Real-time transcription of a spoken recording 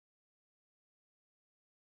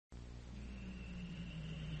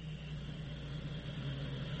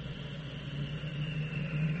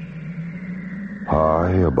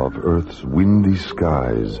High above Earth's windy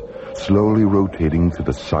skies, slowly rotating through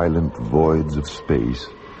the silent voids of space,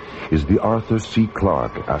 is the Arthur C.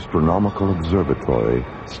 Clarke Astronomical Observatory,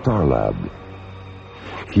 Starlab.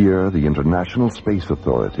 Here, the International Space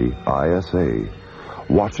Authority, ISA,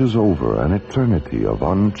 watches over an eternity of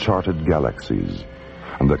uncharted galaxies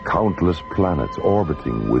and the countless planets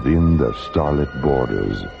orbiting within their starlit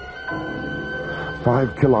borders.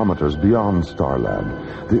 5 kilometers beyond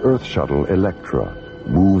Starlab, the Earth shuttle Electra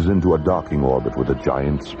moves into a docking orbit with a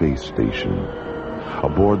giant space station.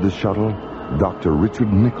 Aboard the shuttle, Dr.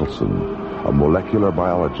 Richard Nicholson, a molecular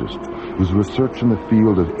biologist whose research in the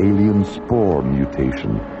field of alien spore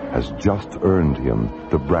mutation has just earned him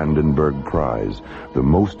the Brandenburg Prize, the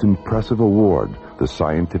most impressive award the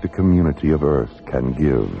scientific community of Earth can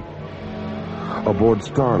give. Aboard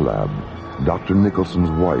Starlab, Dr. Nicholson's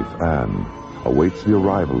wife, Anne, awaits the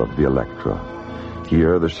arrival of the Electra.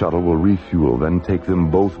 Here, the shuttle will refuel, then take them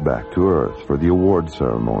both back to Earth for the award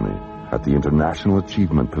ceremony at the International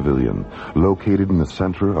Achievement Pavilion, located in the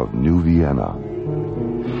center of New Vienna.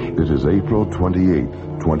 It is April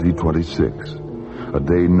 28th, 2026, a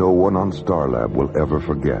day no one on Starlab will ever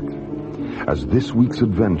forget, as this week's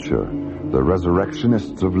adventure, the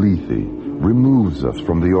Resurrectionists of Lethe, removes us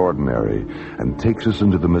from the ordinary and takes us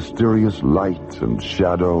into the mysterious light and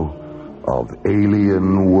shadow of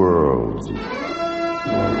alien worlds.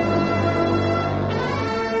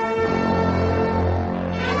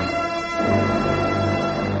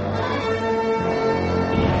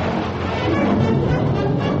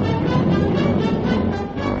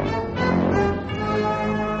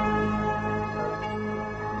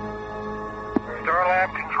 Starlab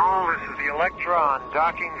Control, this is the Electra on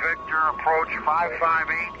docking vector approach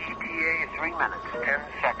 558 ETA 3 minutes, 10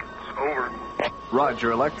 seconds. Over.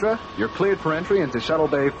 Roger, Electra. You're cleared for entry into Shuttle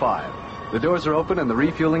Bay 5. The doors are open and the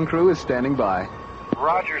refueling crew is standing by.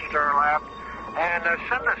 Roger, Starlab. And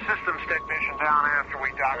send the systems technician down after we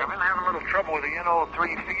dock. I've been having a little trouble with the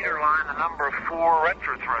NO3 feeder line, the number 4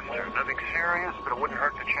 retro thruster. Nothing serious, but it wouldn't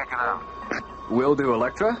hurt to check it out. Will do,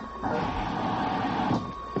 Electra.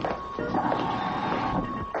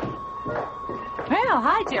 Well,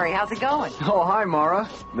 hi, Jerry. How's it going? Oh, hi, Maura.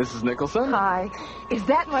 Mrs. Nicholson. Hi. Is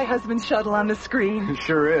that my husband's shuttle on the screen? It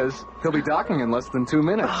sure is. He'll be docking in less than 2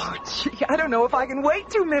 minutes. Oh, gee, I don't know if I can wait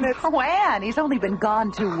 2 minutes. Oh, Ann, he's only been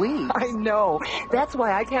gone 2 weeks. I know. That's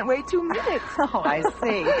why I can't wait 2 minutes. Oh, I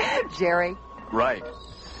see. Jerry? Right.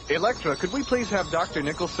 Electra, could we please have Dr.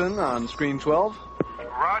 Nicholson on screen 12?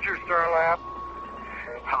 Roger, Starlab.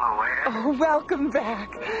 Hello, Ann. Oh, welcome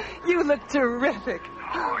back. You look terrific.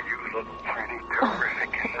 Oh, you look pretty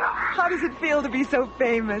terrific yourself. How does it feel to be so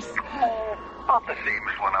famous? Oh, not the same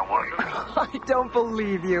as when I wasn't. I don't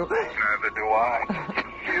believe you. Neither do I.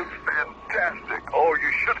 You feel fantastic. Oh,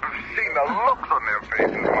 you should have seen the looks on their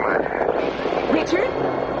faces. Richard?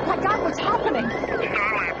 My God, what's happening?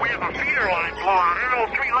 Starlab, we have a feeder line blowout.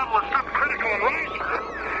 NO3 level is subcritical and rising.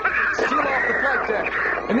 Seal off the flight deck.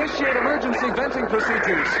 Initiate emergency venting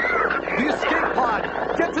procedures. The escape pod.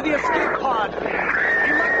 Get to the escape pod.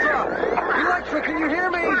 Electra, can you hear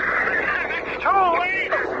me? It's too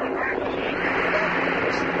late.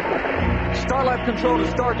 Starlab Control to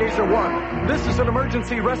Stargazer 1. This is an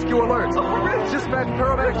emergency rescue alert. Dispatch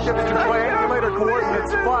paramedic ships to triangulator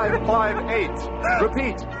coordinates 558.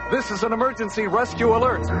 Repeat, this is an emergency rescue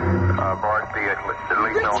alert. Board the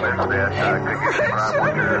lead on this bed. Could you describe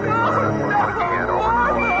what you're looking at?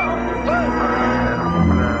 Over.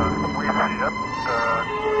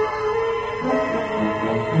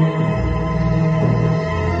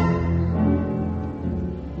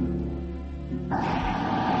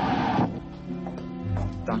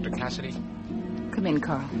 Dr. Cassidy? Come in,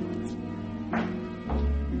 Carl.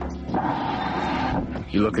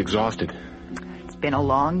 You look exhausted. It's been a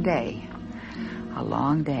long day. A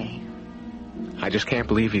long day. I just can't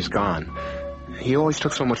believe he's gone. He always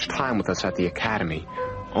took so much time with us at the academy,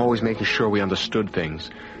 always making sure we understood things.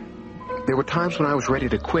 There were times when I was ready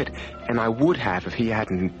to quit, and I would have if he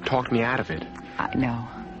hadn't talked me out of it. I know.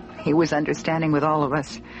 He was understanding with all of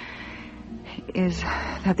us. Is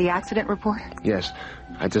that the accident report? Yes,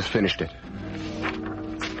 I just finished it.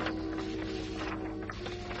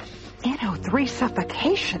 NO3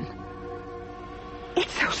 suffocation.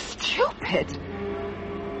 It's so stupid.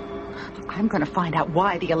 I'm going to find out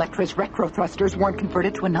why the Electra's retro thrusters weren't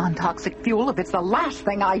converted to a non-toxic fuel if it's the last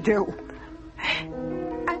thing I do.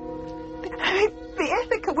 The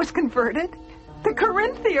Ithaca was converted. The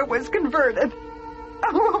Corinthia was converted.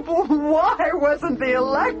 Oh, why wasn't the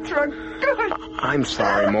Electra good? I'm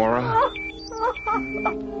sorry, Maura.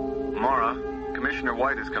 Maura, Commissioner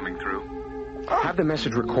White is coming through. Have the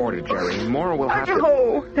message recorded, Jerry, and Maura will have to...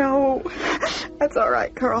 No. That's all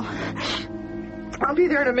right, Carl. I'll be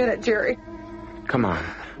there in a minute, Jerry. Come on.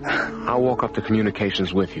 I'll walk up to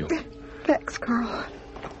communications with you. Thanks, Carl.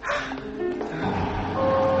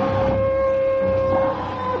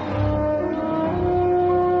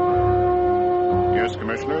 Yes,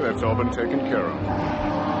 Commissioner, that's all been taken care of.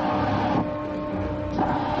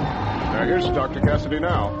 Now, here's Dr. Cassidy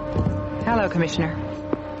now. Hello, Commissioner.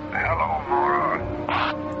 Hello, Maura.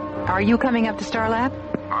 Are you coming up to Starlab?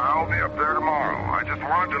 I'll be up there tomorrow. I just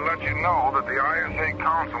wanted to let you know that the ISA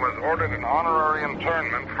Council has ordered an honorary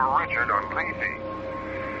internment for Richard on Lethe.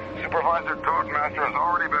 Supervisor Toadmaster has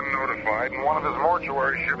already been notified, and one of his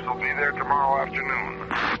mortuary ships will be there tomorrow afternoon.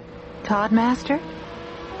 Toddmaster?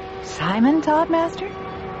 Simon Toddmaster?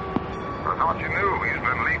 I thought you knew. He's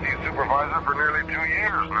been Lethe's supervisor for nearly 2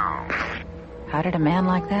 years now. How did a man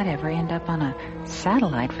like that ever end up on a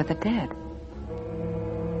satellite for the dead?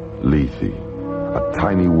 Lethe, a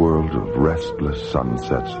tiny world of restless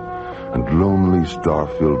sunsets and lonely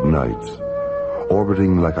star-filled nights,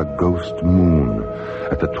 orbiting like a ghost moon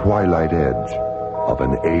at the twilight edge of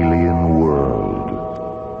an alien world.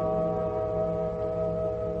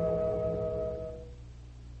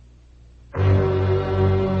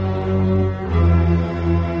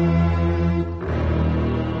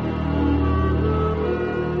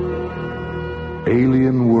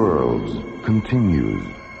 Alien Worlds continues.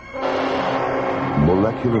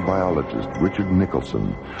 Molecular biologist Richard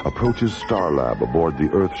Nicholson approaches Starlab aboard the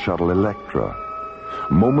Earth shuttle Electra.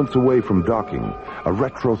 Moments away from docking, a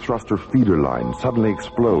retro-thruster feeder line suddenly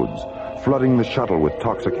explodes, flooding the shuttle with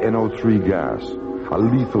toxic NO3 gas, a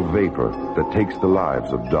lethal vapor that takes the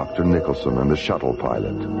lives of Dr. Nicholson and the shuttle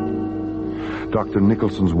pilot. Dr.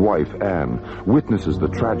 Nicholson's wife, Anne, witnesses the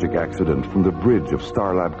tragic accident from the bridge of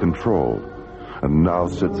Starlab Control, and now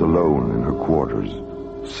sits alone in her quarters,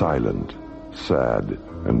 silent, sad,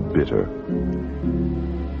 and bitter.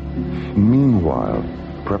 Meanwhile,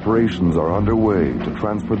 preparations are underway to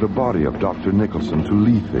transfer the body of Dr. Nicholson to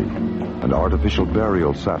Lethe, an artificial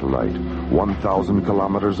burial satellite 1,000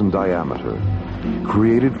 kilometers in diameter,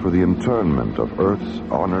 created for the internment of Earth's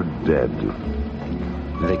honored dead.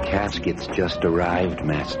 The casket's just arrived,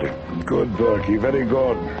 Master. Good, Berkey, very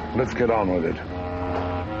good. Let's get on with it.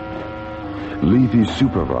 Lethe's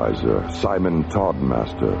supervisor, Simon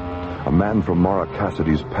Toddmaster, a man from Maura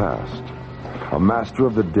Cassidy's past, a master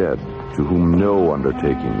of the dead to whom no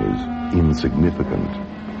undertaking is insignificant.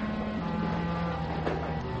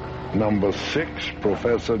 Number 6,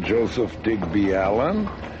 Professor Joseph Digby Allen.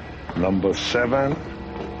 Number 7,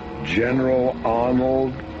 General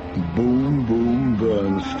Arnold Boom Boom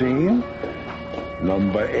Bernstein.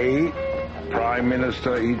 Number 8, Prime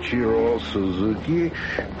Minister Ichiro Suzuki.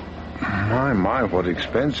 My, what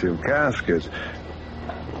expensive caskets.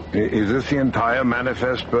 Is this the entire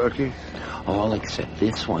manifest, Berkey? All except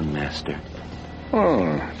this one, Master.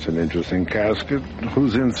 Oh, it's an interesting casket.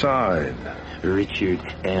 Who's inside? Richard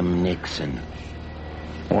M. Nixon.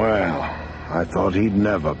 Well, I thought he'd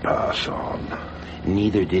never pass on.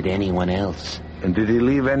 Neither did anyone else. And did he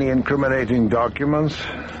leave any incriminating documents?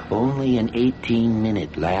 Only an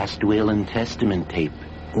 18-minute last will and testament tape.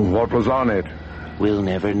 What was on it? We'll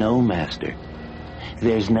never know, Master.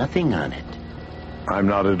 There's nothing on it. I'm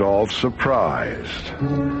not at all surprised.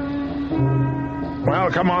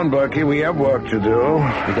 Well, come on, Berkey. We have work to do.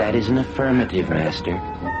 That is an affirmative, Master.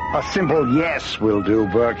 A simple yes will do,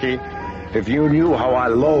 Berkey. If you knew how I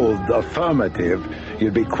loathed affirmative,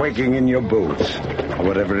 you'd be quaking in your boots. Or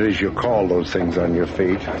whatever it is you call those things on your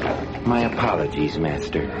feet. My apologies,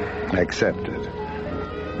 Master. Accepted.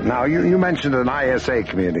 Now, you mentioned an ISA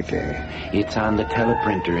communique. It's on the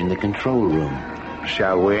teleprinter in the control room.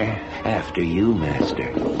 Shall we? After you,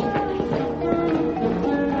 Master.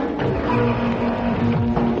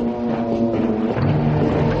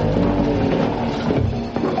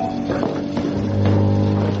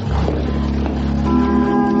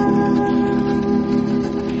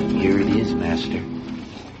 Here it is, Master.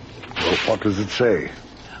 Well, what does it say?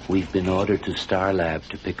 We've been ordered to Starlab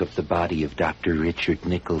to pick up the body of Dr. Richard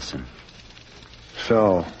Nicholson.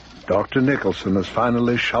 So, Dr. Nicholson has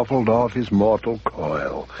finally shuffled off his mortal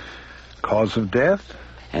coil. Cause of death?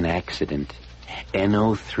 An accident.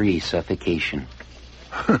 NO3 suffocation.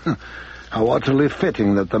 How utterly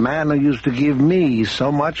fitting that the man who used to give me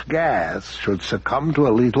so much gas should succumb to a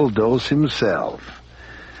lethal dose himself.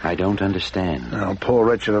 I don't understand. Now, poor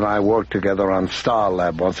Richard and I worked together on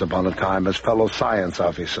Starlab once upon a time as fellow science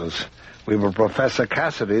officers. We were Professor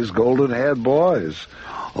Cassidy's golden-haired boys.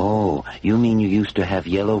 Oh, you mean you used to have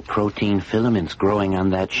yellow protein filaments growing on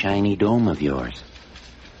that shiny dome of yours?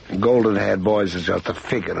 Golden-haired boys is just a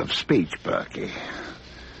figure of speech, Berkey.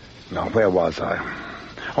 Now, where was I?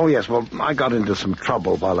 Oh, yes, well, I got into some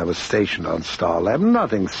trouble while I was stationed on Starlab.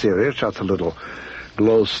 Nothing serious, just a little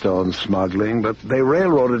glowstone smuggling, but they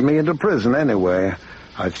railroaded me into prison anyway.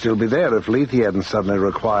 I'd still be there if Lethe hadn't suddenly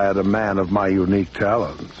required a man of my unique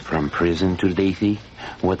talents. From prison to Lethe?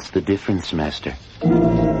 What's the difference, Master?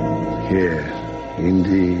 Yes,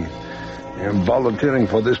 indeed. Volunteering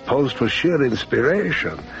for this post was sheer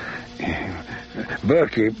inspiration.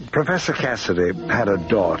 Berkey, Professor Cassidy had a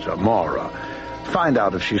daughter, Maura. Find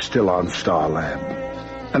out if she's still on Starlab.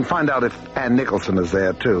 And find out if Ann Nicholson is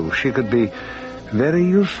there, too. She could be very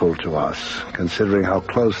useful to us, considering how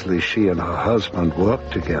closely she and her husband work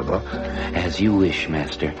together. As you wish,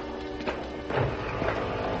 Master.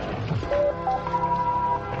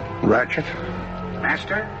 Ratchet?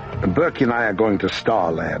 Master? Berkey and I are going to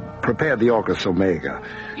Starlab. Prepare the Orcus Omega.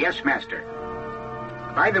 Yes, Master.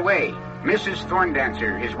 By the way, Mrs.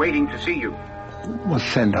 Thorndancer is waiting to see you. Well,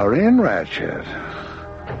 send her in, Ratchet.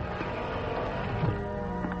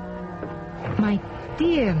 My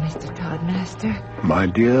dear Mr. Toddmaster. My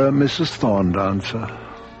dear Mrs. Thorndancer.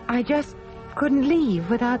 I just couldn't leave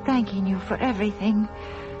without thanking you for everything.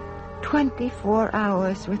 24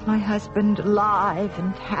 hours with my husband, alive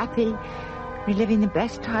and happy, reliving the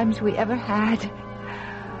best times we ever had.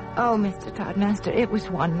 Oh, Mr. Toddmaster, it was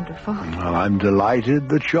wonderful. Well, I'm delighted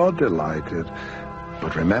that you're delighted.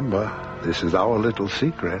 But remember, this is our little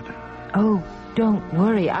secret. Oh, don't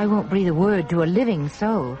worry. I won't breathe a word to a living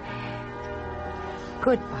soul.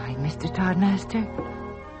 Goodbye, Mr. Toddmaster.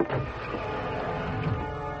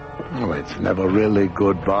 Oh, it's never really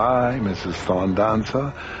goodbye, Mrs.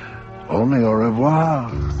 Thorndancer. Only au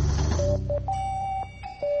revoir.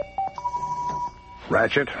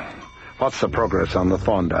 Ratchet, what's the progress on the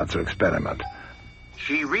Thorndancer experiment?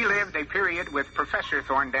 She relived a period with Professor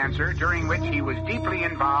Thorndancer during which he was deeply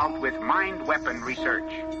involved with mind weapon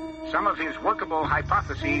research. Some of his workable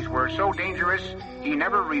hypotheses were so dangerous, he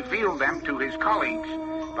never revealed them to his colleagues,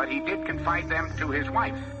 but he did confide them to his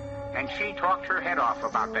wife, and she talked her head off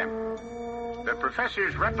about them. The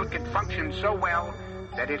professor's replicant functioned so well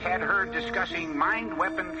that it had her discussing mind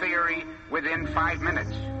weapon theory within 5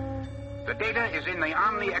 minutes. The data is in the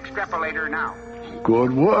Omni extrapolator now.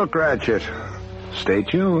 Good work, Ratchet. Stay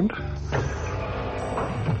tuned.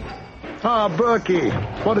 Berkey,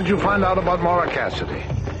 what did you find out about Maura Cassidy?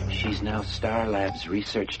 She's now Starlab's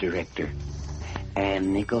research director.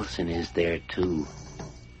 Ann Nicholson is there, too.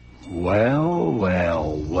 Well.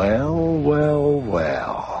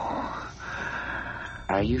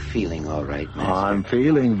 Are you feeling all right, Master? I'm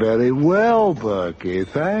feeling very well, Berkey.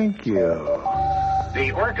 Thank you.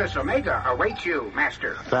 The Orcus Omega awaits you,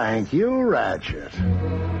 Master. Thank you, Ratchet.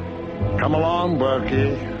 Come along,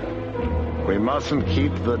 Berkey. We mustn't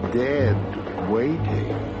keep the dead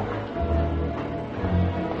waiting.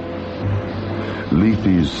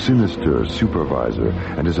 Lethe's sinister supervisor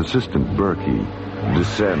and his assistant Berkey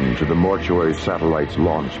descend to the mortuary satellite's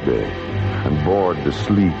launch bay and board the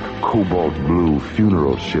sleek cobalt blue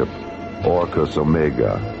funeral ship Orcus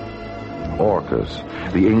Omega. Orcus,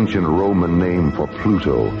 the ancient Roman name for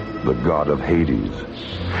Pluto, the god of Hades,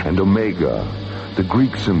 and Omega, the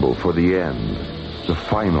Greek symbol for the end, the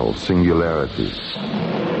final singularity.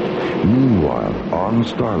 Meanwhile, on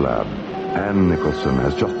Starlab, Ann Nicholson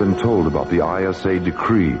has just been told about the ISA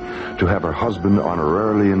decree to have her husband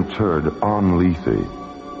honorarily interred on Lethe.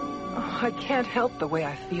 Oh, I can't help the way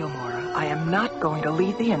I feel, Maura. I am not going to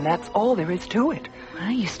Lethe, and that's all there is to it.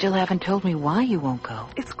 Well, you still haven't told me why you won't go.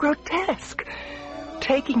 It's grotesque.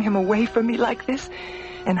 Taking him away from me like this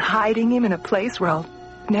and hiding him in a place where I'll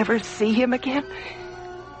never see him again.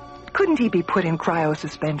 Couldn't he be put in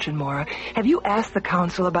cryosuspension, Maura? Have you asked the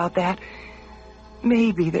council about that?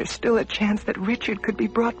 Maybe there's still a chance that Richard could be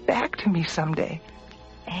brought back to me someday.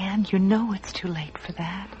 Anne, you know it's too late for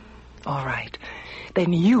that. All right.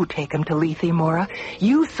 Then you take him to Lethe, Maura.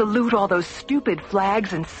 You salute all those stupid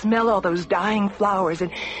flags and smell all those dying flowers.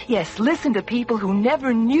 And, yes, listen to people who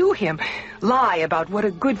never knew him lie about what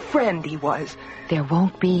a good friend he was. There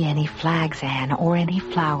won't be any flags, Anne, or any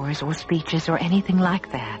flowers or speeches or anything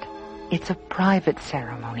like that. It's a private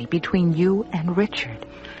ceremony between you and Richard.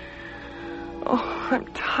 Oh, I'm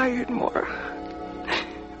tired, Maura.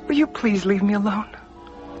 Will you please leave me alone?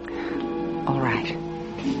 All right.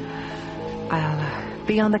 I'll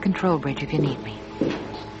be on the control bridge if you need me.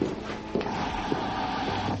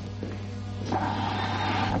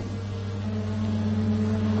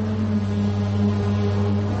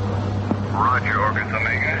 Roger, Orcus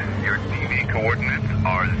Omega. Your TV coordinates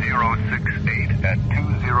are 068 at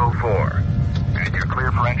 204. And you're clear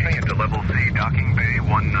Clear for entry into Level C, Docking Bay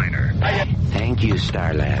 19er. Thank you,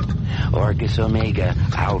 Starlab. Orcus Omega,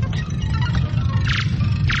 out.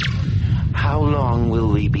 How long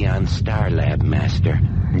will we be on Starlab, Master?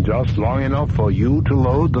 Just long enough for you to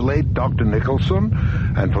load the late Dr. Nicholson,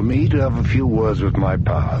 and for me to have a few words with my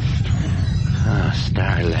past.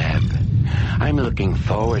 Starlab. I'm looking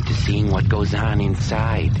forward to seeing what goes on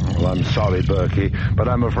inside. Well, I'm sorry, Berkey, but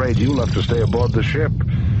I'm afraid you'll have to stay aboard the ship.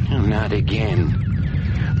 Not again.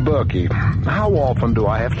 Berkey, how often do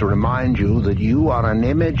I have to remind you that you are an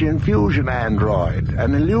image infusion android,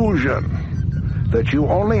 an illusion? That you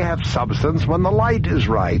only have substance when the light is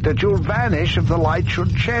right, that you'll vanish if the light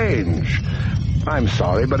should change. I'm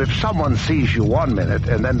sorry, but if someone sees you one minute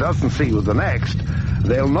and then doesn't see you the next,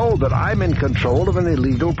 they'll know that I'm in control of an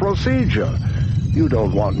illegal procedure. You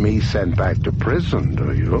don't want me sent back to prison,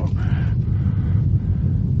 do you?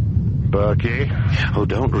 Berkey? Oh,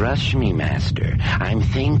 don't rush me, Master. I'm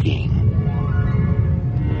thinking.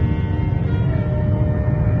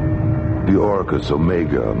 The Orcus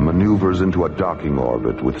Omega maneuvers into a docking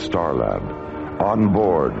orbit with Starlab. On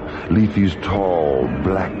board, Lethe's tall,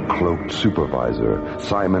 black-cloaked supervisor,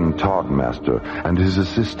 Simon Toddmaster, and his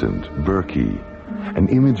assistant, Berkey, an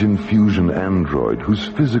image infusion android whose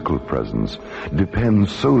physical presence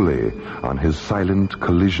depends solely on his silent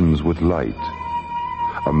collisions with light.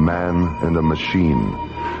 A man and a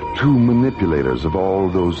machine, two manipulators of all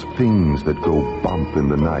those things that go bump in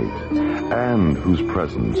the night, and whose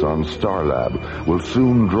presence on Starlab will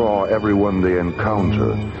soon draw everyone they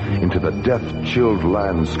encounter into the death-chilled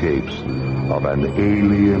landscapes of an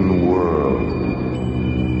alien world.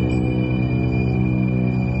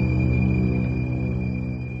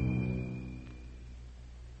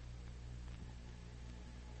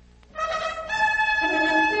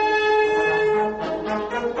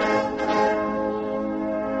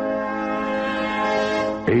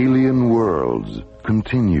 Alien Worlds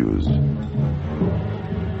continues.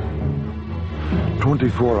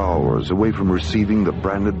 24 hours away from receiving the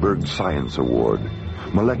Brandenburg Science Award,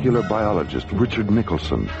 molecular biologist Richard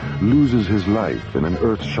Nicholson loses his life in an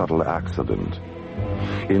Earth shuttle accident.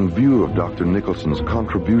 In view of Dr. Nicholson's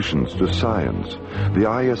contributions to science, the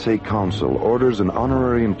ISA Council orders an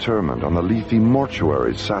honorary interment on the Lethe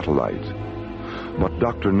mortuary satellite. But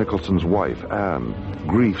Dr. Nicholson's wife, Anne,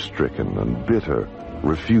 grief-stricken and bitter,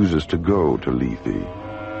 refuses to go to Lethe.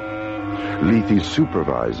 Lethe's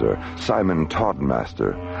supervisor, Simon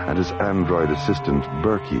Toddmaster, and his android assistant,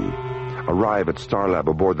 Berkey, arrive at Starlab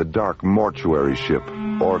aboard the dark mortuary ship,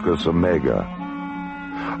 Orcus Omega.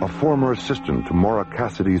 A former assistant to Maura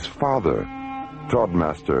Cassidy's father,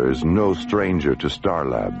 Toddmaster is no stranger to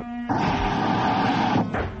Starlab.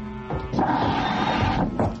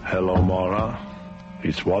 Hello, Maura.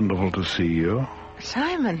 It's wonderful to see you.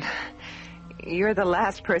 Simon, you're the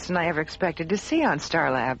last person I ever expected to see on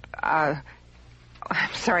Starlab. I'm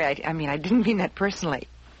sorry, I mean, I didn't mean that personally.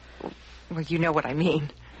 Well, you know what I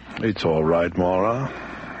mean. It's all right, Maura.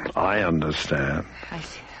 I understand. I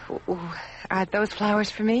see. Are those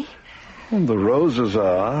flowers for me? The roses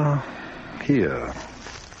are here.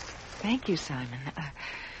 Thank you, Simon.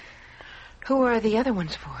 Who are the other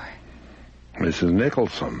ones for? Mrs.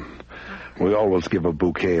 Nicholson. We always give a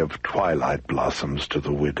bouquet of twilight blossoms to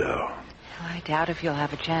the widow. I doubt if you'll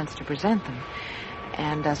have a chance to present them.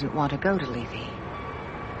 Anne doesn't want to go to Lethe.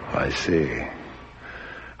 I see.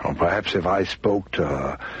 Well, perhaps if I spoke to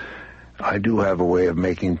her, I do have a way of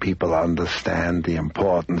making people understand the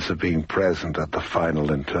importance of being present at the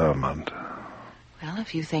final interment. Well,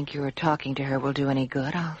 if you think your talking to her will do any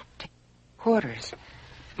good, I'll take quarters.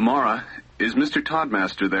 Maura, is Mr.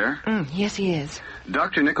 Toddmaster there? Yes, he is.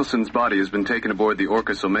 Dr. Nicholson's body has been taken aboard the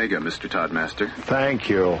Orcus Omega, Mr. Toddmaster. Thank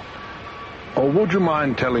you. Oh, would you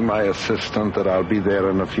mind telling my assistant that I'll be there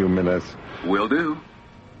in a few minutes? Will do.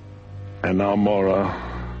 And now, Maura,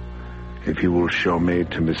 if you will show me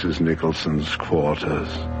to Mrs. Nicholson's quarters.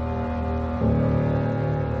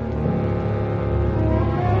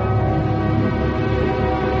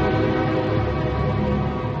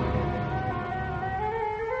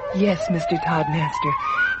 Yes, Mr. Toddmaster.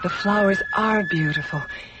 The flowers are beautiful.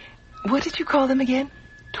 What did you call them again?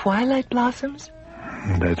 Twilight blossoms?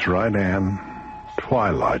 That's right, Anne.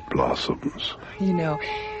 Twilight blossoms. You know,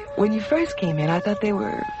 when you first came in, I thought they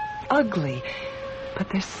were ugly. But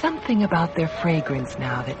there's something about their fragrance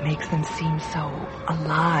now that makes them seem so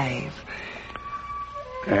alive.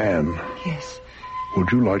 Anne. Yes?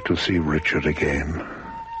 Would you like to see Richard again?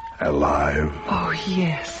 Alive? Oh,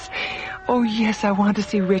 yes. Oh, yes, I want to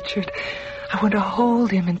see Richard. I want to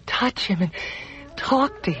hold him and touch him and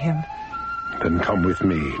talk to him. Then come with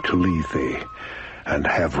me to Lethe. and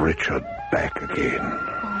have Richard back again.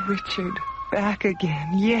 Oh, Richard, back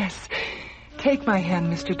again, yes. Take my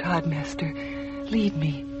hand, Mr. Toddmaster. Lead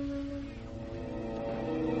me.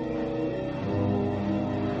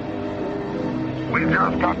 We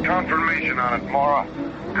just got confirmation on it, Maura.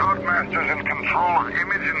 Toddmaster's in control of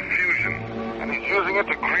image infusion, and he's using it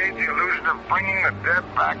to create the illusion of bringing the dead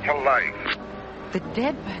back to life. The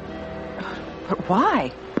dead back? But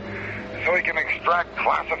why? So he can extract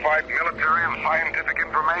classified military and scientific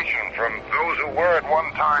information from those who were at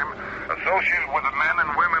one time associated with the men and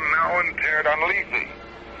women now interred on Lethe.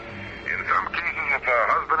 In some cases, it's a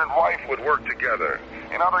husband and wife would work together.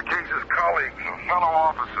 In other cases, colleagues and fellow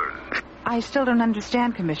officers. I still don't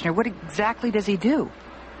understand, Commissioner. What exactly does he do?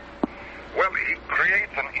 Well, he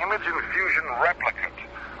creates an image infusion replicate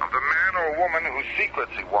of the man or woman whose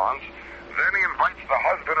secrets he wants. Then he invites the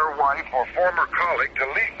husband or wife or former colleague to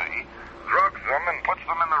Lethe, drugs them, and puts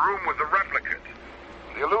them in the room with the replicate.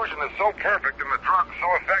 The illusion is so perfect and the drug so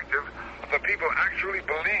effective that the people actually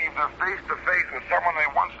believe they're face-to-face with someone they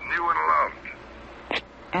once knew and loved.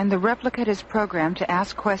 And the replicate is programmed to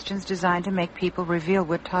ask questions designed to make people reveal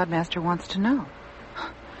what Toddmaster wants to know.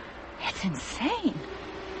 It's insane.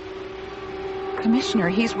 Commissioner,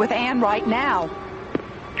 he's with Anne right now.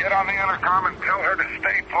 Get on the intercom and tell her to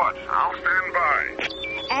stay put. I'll stand by.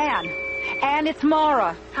 Anne, it's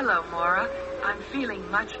Maura. Hello, Maura. I'm feeling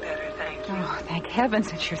much better, thank you. Oh, thank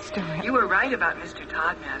heavens that you're still here. You were right about Mr.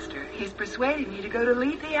 Toddmaster. He's persuaded me to go to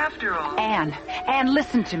Lethe after all. Anne,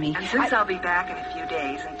 listen to me. And since I'll be back in a few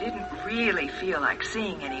days and didn't really feel like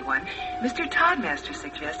seeing anyone, Mr. Toddmaster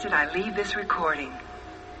suggested I leave this recording.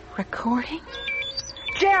 Recording?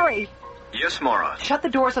 Jerry! Yes, Maura. Shut the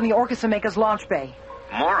doors on the Orcus Omega's launch bay.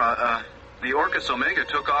 Maura, the Orcus Omega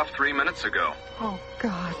took off 3 minutes ago. Oh,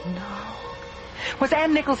 God, no. Was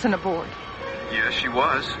Ann Nicholson aboard? Yes, she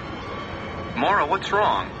was. Maura, what's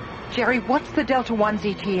wrong? Jerry, what's the Delta 1's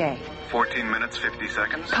ETA? 14 minutes, 50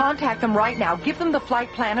 seconds. Contact them right now. Give them the flight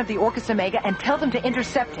plan of the Orcus Omega and tell them to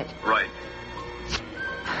intercept it. Right.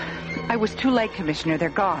 I was too late, Commissioner. They're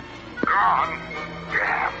gone. Gone?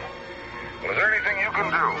 Damn. Well, is there anything you can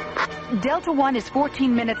do? Delta 1 is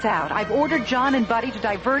 14 minutes out. I've ordered John and Buddy to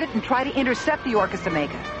divert it and try to intercept the Orcus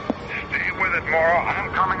Omega. Stay with it, Maura.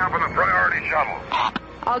 I'm coming up in a priority shuttle.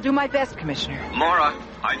 I'll do my best, Commissioner. Maura,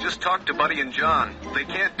 I just talked to Buddy and John. They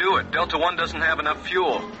can't do it. Delta 1 doesn't have enough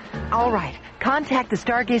fuel. All right. Contact the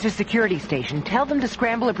Stargazer security station. Tell them to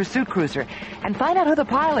scramble a pursuit cruiser and find out who the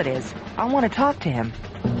pilot is. I want to talk to him.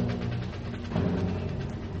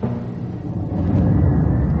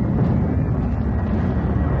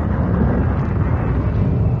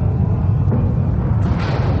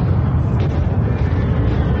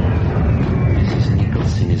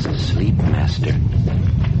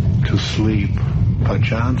 To sleep, a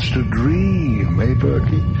chance to dream, eh,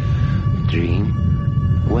 Berkey?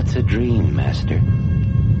 Dream? What's a dream, Master?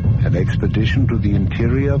 An expedition to the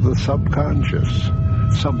interior of the subconscious.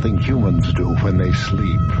 Something humans do when they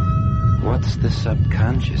sleep. What's the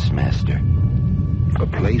subconscious, Master? A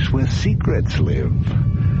place where secrets live.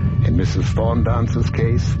 In Mrs. Thorndance's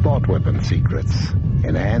case, thought weapon secrets.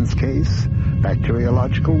 In Anne's case,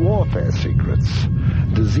 bacteriological warfare secrets.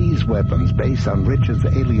 Disease weapons based on Richard's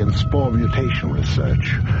alien spore mutation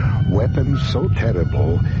research. Weapons so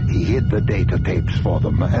terrible, he hid the data tapes for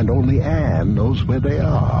them, and only Anne knows where they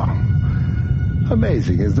are.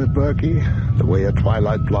 Amazing, isn't it, Berkey? The way a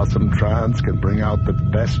Twilight Blossom trance can bring out the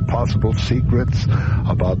best possible secrets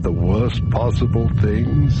about the worst possible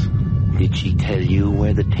things. Did she tell you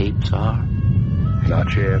where the tapes are?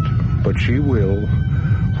 Not yet, but she will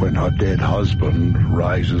when her dead husband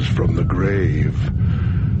rises from the grave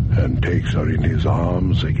and takes her in his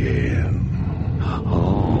arms again.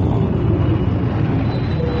 Oh.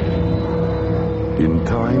 In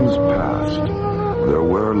times past, there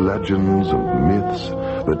were legends and myths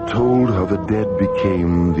that told how the dead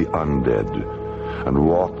became the undead and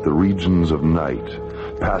walked the regions of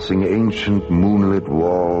night, passing ancient moonlit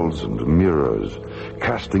walls and mirrors,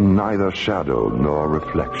 casting neither shadow nor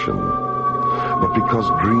reflection. But because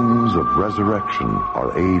dreams of resurrection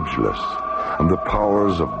are ageless, and the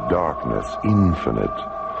powers of darkness infinite,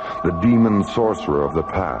 the demon sorcerer of the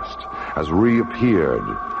past has reappeared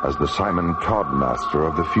as the Simon Toddmaster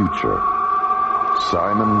of the future.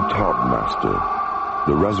 Simon Toddmaster,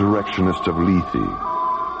 the resurrectionist of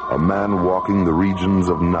Lethe, a man walking the regions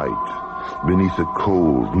of night beneath the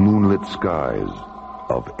cold, moonlit skies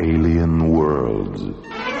of alien worlds.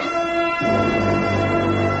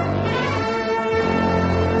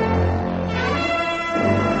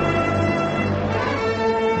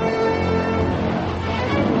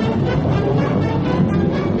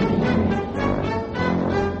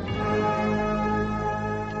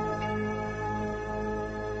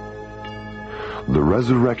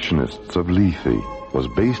 Resurrectionists of Lethe was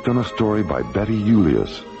based on a story by Betty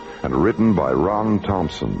Julius and written by Ron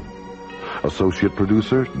Thompson. Associate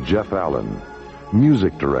producer, Jeff Allen.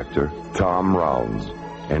 Music director, Tom Rounds.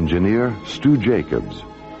 Engineer, Stu Jacobs.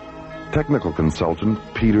 Technical consultant,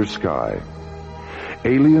 Peter Sky.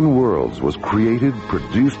 Alien Worlds was created,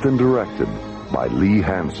 produced, and directed by Lee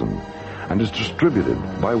Hansen and is distributed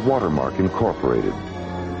by Watermark Incorporated.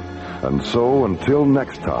 And so, until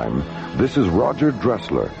next time, this is Roger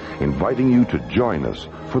Dressler inviting you to join us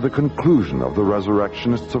for the conclusion of the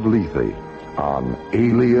Resurrectionists of Lethe on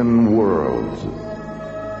Alien Worlds.